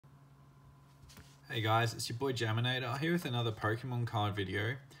Hey guys, it's your boy Jaminator here with another Pokemon card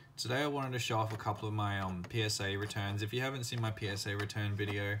video. Today I wanted to show off a couple of my PSA returns. If you haven't seen my PSA return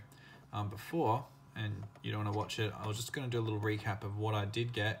video before and you don't want to watch it, I was just going to do a little recap of what I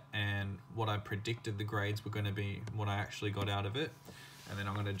did get and what I predicted the grades were going to be, what I actually got out of it. And then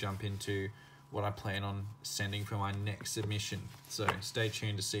I'm going to jump into what I plan on sending for my next submission. So stay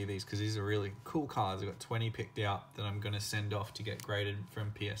tuned to see these because these are really cool cards. I've got 20 picked out that I'm going to send off to get graded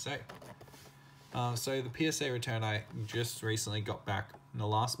from PSA. So the PSA return I just recently got back in the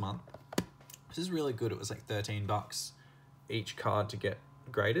last month. This is really good. It was like 13 bucks each card to get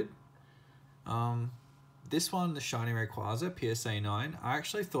graded. This one, the Shiny Rayquaza, PSA 9, I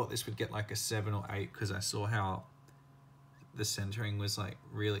actually thought this would get like a 7 or 8 because I saw how the centering was like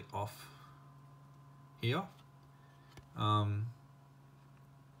really off here. The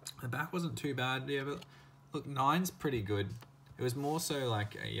back wasn't too bad, yeah, but look, 9's pretty good. It was more so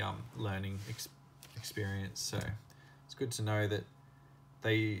like a learning experience, so it's good to know that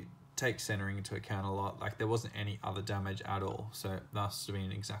they take centering into account a lot. Like there wasn't any other damage at all, so it must have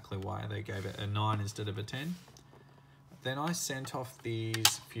been exactly why they gave it a 9 instead of a 10. Then I sent off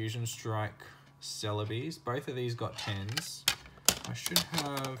these Fusion Strike Celebes. Both of these got 10s. I should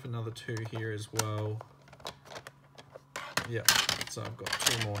have another 2 here as well. Yeah, so I've got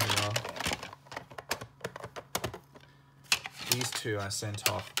 2 more here. These 2 I sent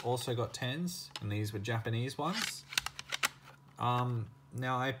off also got 10s, and these were Japanese ones. Now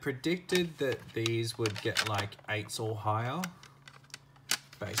I predicted that these would get like 8s or higher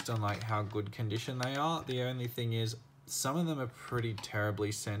based on like how good condition they are. The only thing is some of them are pretty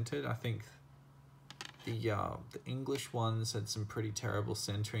terribly centered. I think the English ones had some pretty terrible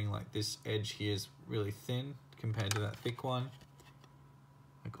centering, like this edge here is really thin compared to that thick one.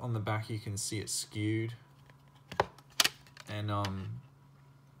 Like on the back you can see it skewed. And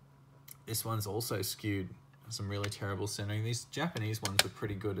this one's also skewed, some really terrible centering. These Japanese ones were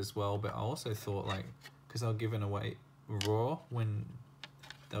pretty good as well, but I also thought like, because they were given away raw when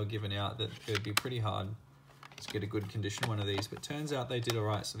they were given out, that it would be pretty hard to get a good condition one of these, but turns out they did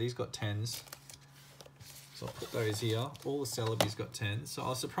alright. So these got 10s. So I'll put those here. All the Celebes got 10s, so I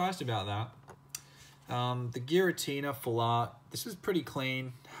was surprised about that. The Giratina Full Art, this was pretty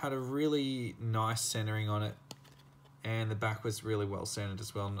clean, had a really nice centering on it. And the back was really well centered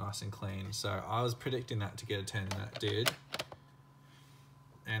as well, nice and clean. So I was predicting that to get a 10, and that did.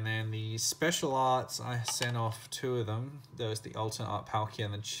 And then the Special Arts, I sent off 2 of them. There was the Alternate Art Palkia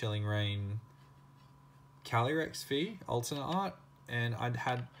and the Chilling Rain Calyrex V Alternate Art. And I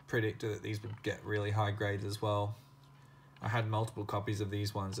had predicted that these would get really high grades as well. I had multiple copies of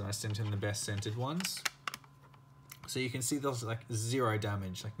these ones and I sent in the best scented ones. So you can see there's like 0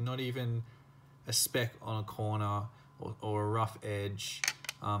 damage, like not even a speck on a corner or a rough edge.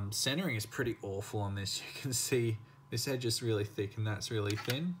 Centering is pretty awful on this. You can see this edge is really thick and that's really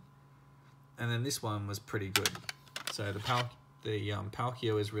thin. And then this one was pretty good. So the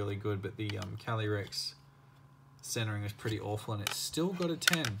Palkia is really good, but the Calyrex centering is pretty awful and it's still got a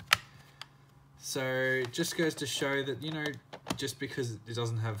 10. So it just goes to show that, you know, just because it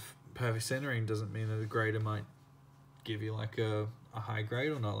doesn't have perfect centering doesn't mean that a grader might give you like a high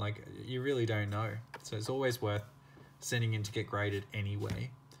grade or not. Like, you really don't know. So it's always worth sending in to get graded anyway.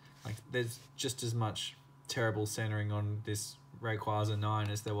 Like, there's just as much terrible centering on this Rayquaza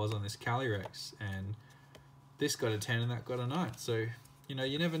 9 as there was on this Calyrex, and this got a 10 and that got a 9. So, you know,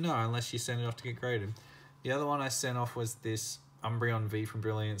 you never know unless you send it off to get graded. The other one I sent off was this Umbreon V from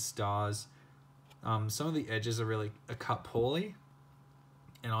Brilliant Stars. Some of the edges are cut poorly,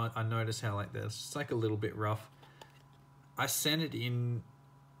 and I noticed how like there's just like a little bit rough. I sent it in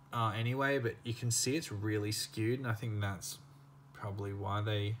anyway, but you can see it's really skewed, and I think that's probably why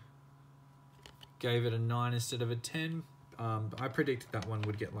they gave it a 9 instead of a 10. I predicted that one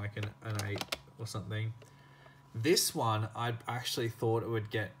would get like an 8 or something. This one, I actually thought it would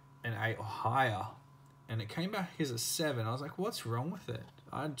get an 8 or higher, and it came back as a 7. I was like, what's wrong with it?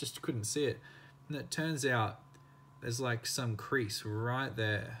 I just couldn't see it. And it turns out there's like some crease right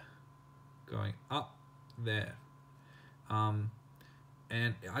there going up there.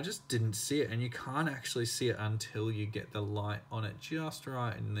 And I just didn't see it, and you can't actually see it until you get the light on it just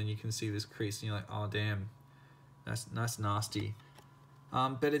right, and then you can see this crease and you're like, oh damn, that's nasty.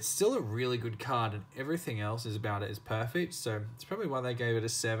 But it's still a really good card, and everything else is about it is perfect, so it's probably why they gave it a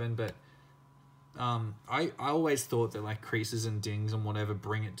 7. But I always thought that like creases and dings and whatever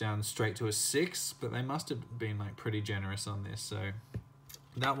bring it down straight to a 6, but they must have been like pretty generous on this. So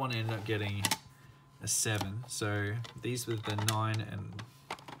that one ended up getting a 7. So these were the 9 and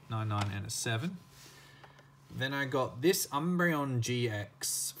 9 and a 7. Then I got this Umbreon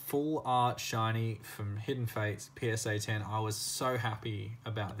GX full art shiny from Hidden Fates, PSA 10. I was so happy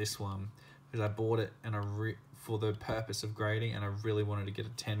about this one because I bought it and for the purpose of grading, and I really wanted to get a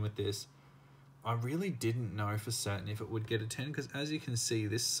 10 with this. I really didn't know for certain if it would get a 10 because, as you can see,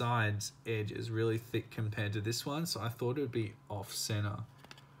 this side's edge is really thick compared to this one, so I thought it would be off center.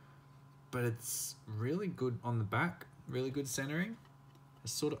 But it's really good on the back, really good centering.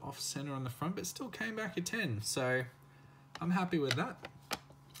 It's sort of off center on the front, but still came back a 10, so I'm happy with that.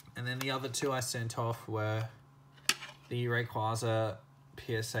 And then the other two I sent off were the Rayquaza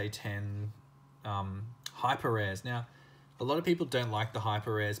PSA 10 Hyper Rares. Now, a lot of people don't like the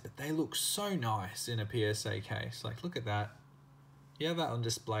Hyper Rares, but they look so nice in a PSA case. Like, look at that. You have that on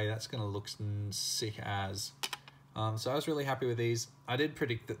display, that's going to look sick as. So I was really happy with these. I did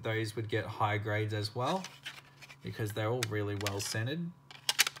predict that those would get high grades as well because they're all really well centered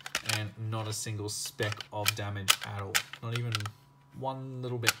and not a single speck of damage at all. Not even one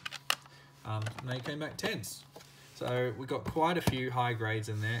little bit. And they came back 10s. So we got quite a few high grades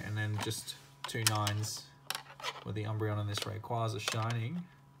in there, and then just 2 9s with the Umbreon and this Rayquaza shining.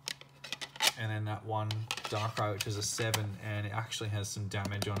 And then that one Darkrai, which is a 7, and it actually has some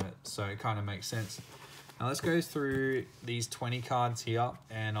damage on it, so it kind of makes sense. Now let's go through these 20 cards here,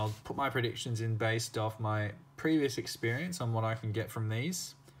 and I'll put my predictions in based off my previous experience on what I can get from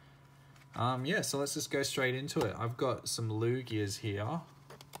these. Yeah, so let's just go straight into it. I've got some Lugias here.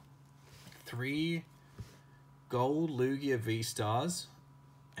 3 gold Lugia V-Stars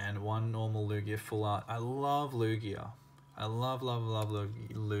and 1 normal Lugia full art. I love Lugia. I love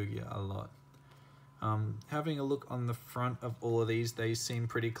Lugia a lot. Having a look on the front of all of these, they seem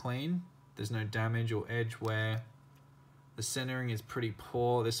pretty clean. There's no damage or edge wear. The centering is pretty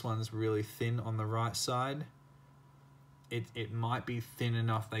poor. This one's really thin on the right side. It might be thin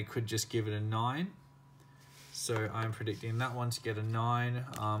enough they could just give it a 9. So I'm predicting that one to get a 9.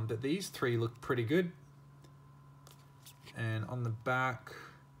 But these 3 look pretty good. And on the back,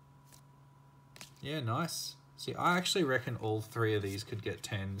 yeah, nice. See, I actually reckon all 3 of these could get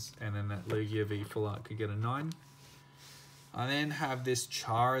 10s, and then that Lugia V full art could get a 9. I then have this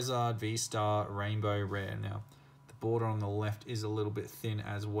Charizard V-Star Rainbow Rare. Now, the border on the left is a little bit thin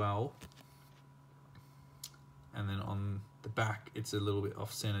as well. And then on the back, it's a little bit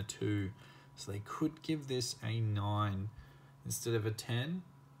off center too. So they could give this a 9 instead of a 10.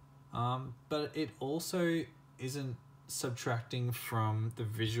 But it also isn't subtracting from the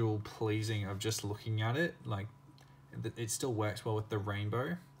visual pleasing of just looking at it. Like, it still works well with the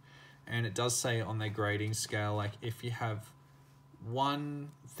rainbow. And it does say on their grading scale, like, if you have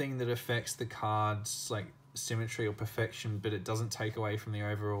one thing that affects the card's like symmetry or perfection, but it doesn't take away from the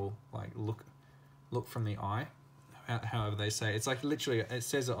overall like look from the eye, however they say, it's like literally it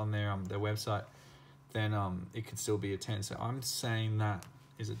says it on their website, then it could still be a 10. So I'm saying that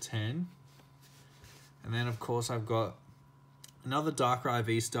is a 10. And then of course I've got another Darkrai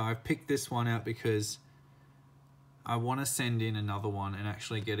V-Star. I've picked this one out because I want to send in another one and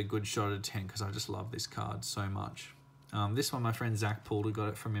actually get a good shot at 10 because I just love this card so much. This one my friend Zach pulled, got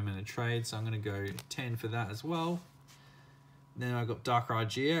it from him in a trade, so I'm going to go 10 for that as well. Then I got Darkrai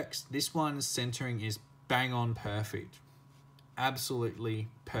GX. This one's centering is bang on perfect. Absolutely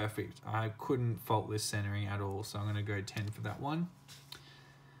perfect. I couldn't fault this centering at all, so I'm going to go 10 for that one.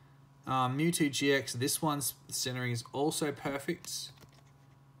 Mewtwo GX, this one's centering is also perfect.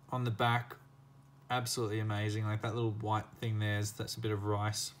 On the back, absolutely amazing. Like that little white thing that's a bit of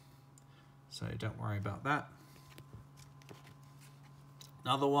rice. So don't worry about that.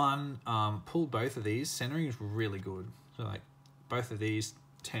 Another one, pulled both of these. Centering is really good. So like both of these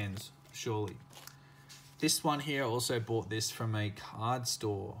 10s, surely. This one here, also bought this from a card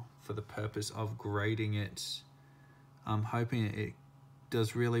store for the purpose of grading it. I'm hoping it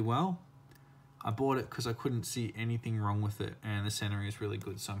does really well. I bought it because I couldn't see anything wrong with it, and the centering is really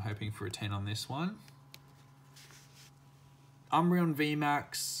good, so I'm hoping for a 10 on this one. Umbreon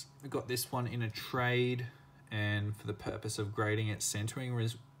VMAX, I got this one in a trade, and for the purpose of grading it, centering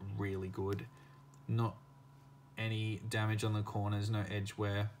was really good. Not any damage on the corners, no edge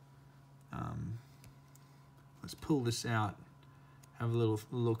wear. Let's pull this out, have a little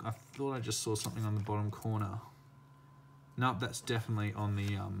look. I thought I just saw something on the bottom corner. Nope, that's definitely on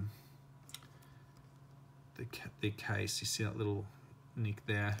the case. You see that little nick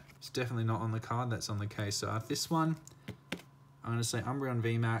there? It's definitely not on the card, that's on the case. So this one, I'm going to say Umbreon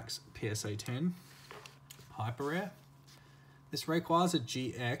VMAX PSA 10 Hyper Rare. This Rayquaza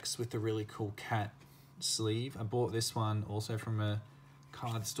GX with the really cool cat sleeve. I bought this one also from a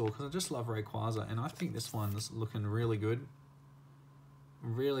card store because I just love Rayquaza, and I think this one's looking really good.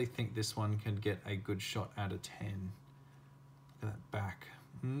 Really think this one can get a good shot out of 10. Look at that back.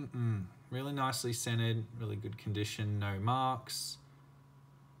 Really nicely centered, really good condition, no marks,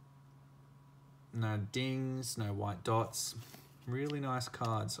 no dings, no white dots. Really nice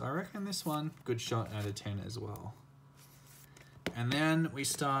cards. I reckon this one, good shot out of 10 as well. And then we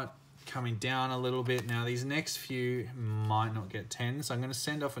start coming down a little bit. Now these next few might not get 10, so I'm going to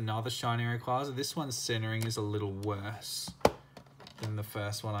send off another shiny Rayquaza. This one's centering is a little worse than the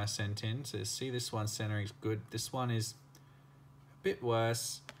first one I sent in. So see, this one's centering is good. This one is a bit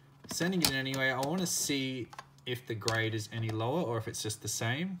worse. Sending it anyway. I want to see if the grade is any lower or if it's just the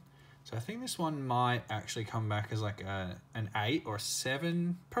same. So I think this one might actually come back as like an 8 or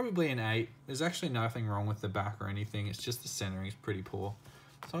 7, probably an 8. There's actually nothing wrong with the back or anything. It's just the centering is pretty poor.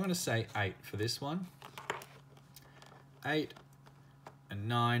 So I'm going to say 8 for this one. 8 and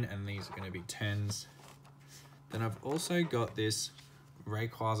 9, and these are going to be 10s. Then I've also got this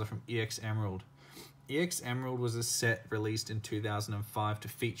Rayquaza from EX Emerald. EX Emerald was a set released in 2005 to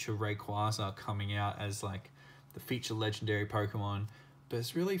feature Rayquaza coming out as like the feature legendary Pokemon. But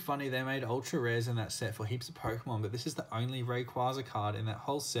it's really funny, they made ultra rares in that set for heaps of Pokemon, but this is the only Rayquaza card in that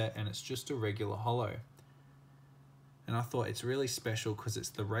whole set, and it's just a regular holo. And I thought it's really special because it's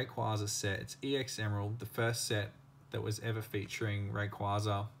the Rayquaza set. It's EX Emerald, the first set that was ever featuring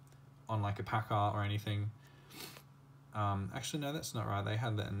Rayquaza on like a pack art or anything. Actually, no, that's not right. They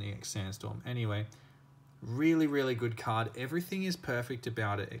had that in the EX Sandstorm. Anyway, really, really good card. Everything is perfect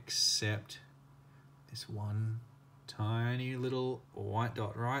about it except this one tiny little white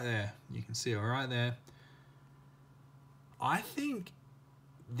dot right there. You can see it right there. I think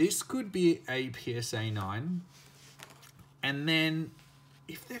this could be a PSA 9. And then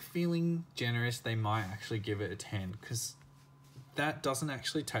if they're feeling generous, they might actually give it a 10, because that doesn't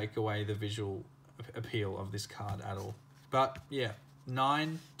actually take away the visual appeal of this card at all. But yeah,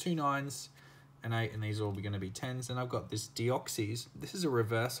 9, 2 9s, an 8, and these are all going to be 10s. And I've got this Deoxys. This is a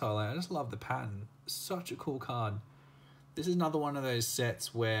reverse holo. I just love the pattern. Such a cool card. This is another one of those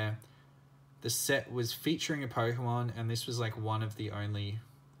sets where the set was featuring a Pokemon, and this was like one of the only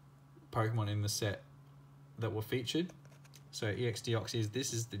Pokemon in the set that were featured. So EX Deoxys,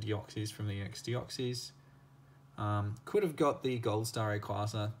 this is the Deoxys from the EX Deoxys. Could have got the Gold Star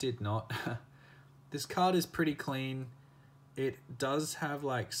Rayquaza, did not. This card is pretty clean. It does have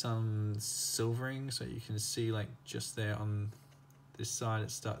like some silvering, so you can see like just there on this side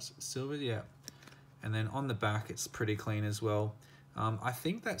it starts silver, yeah. And then on the back it's pretty clean as well. I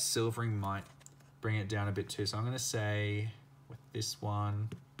think that silvering might bring it down a bit too, so I'm going to say with this one,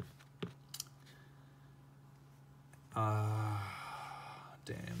 damn,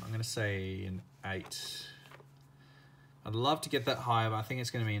 I'm going to say an 8. I'd love to get that higher, but I think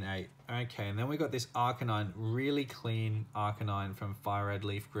it's going to be an 8. Okay, and then we got this Arcanine, really clean Arcanine from Fire Red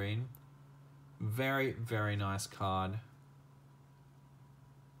Leaf Green. Very, very nice card.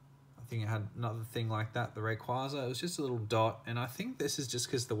 I think it had another thing like that, the Rayquaza. It was just a little dot, and I think this is just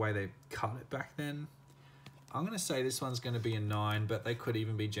because the way they cut it back then. I'm going to say this one's going to be a 9, but they could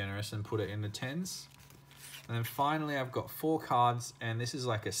even be generous and put it in the 10s. And then finally, I've got 4 cards, and this is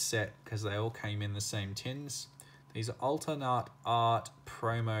like a set because they all came in the same tins. These are Alternate Art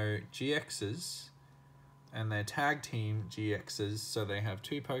Promo GXs, and they're Tag Team GXs, so they have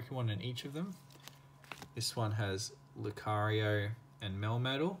 2 Pokemon in each of them. This one has Lucario and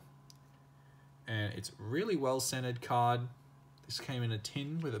Melmetal, and it's really well-centered card. This came in a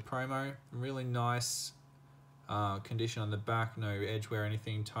tin with a promo, really nice condition on the back, no edge wear or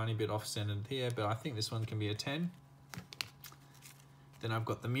anything, tiny bit off-centered here, but I think this one can be a 10. Then I've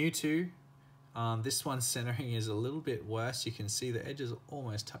got the Mewtwo. This one's centering is a little bit worse. You can see the edges are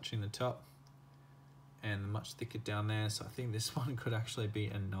almost touching the top and much thicker down there. So I think this one could actually be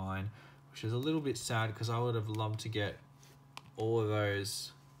a 9, which is a little bit sad because I would have loved to get all of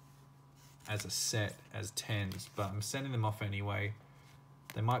those as a set as 10s, but I'm sending them off anyway.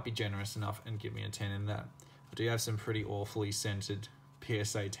 They might be generous enough and give me a 10 in that. I do have some pretty awfully scented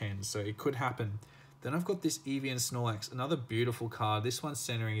PSA 10s, so it could happen. Then I've got this Eevee and Snorlax, another beautiful card. This one's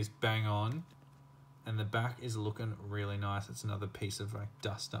centering is bang on, and the back is looking really nice. It's another piece of like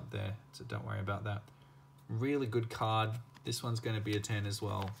dust up there, so don't worry about that. Really good card. This one's going to be a 10 as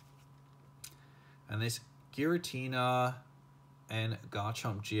well. And this Giratina and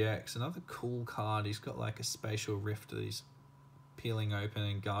Garchomp GX, another cool card. He's got like a spatial rift that he's peeling open,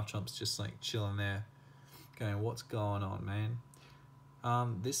 and Garchomp's just like chilling there, going, what's going on, man?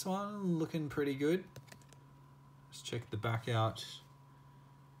 This one looking pretty good. Let's check the back out.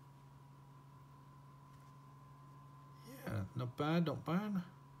 Yeah, not bad, not bad.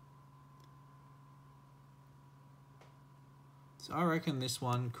 So I reckon this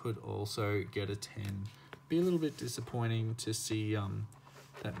one could also get a 10. Be a little bit disappointing to see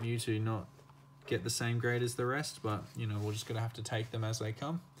that Mewtwo not get the same grade as the rest, but you know, we're just gonna have to take them as they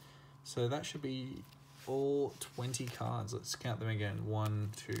come. So that should be all 20 cards. Let's count them again. 1,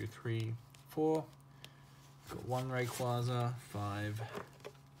 2, 3, 4. Got 1 Rayquaza, 5,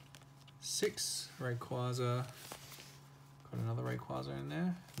 6 Rayquaza. Got another Rayquaza in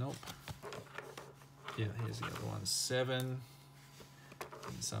there. Nope. Yeah, here's the other one. 7.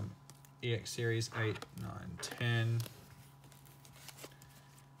 And some EX series. 8, 9, 10.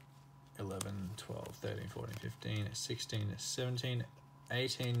 11, 12, 13, 14, 15, 16, 17,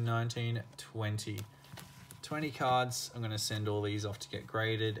 18, 19, 20. 20 cards. I'm going to send all these off to get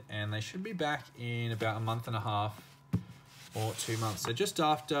graded, and they should be back in about a month and a half or 2 months. So just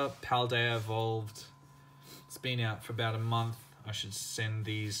after Paldea Evolved, it's been out for about a month. I should send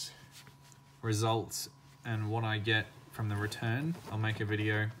these results and what I get from the return. I'll make a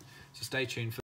video. So stay tuned for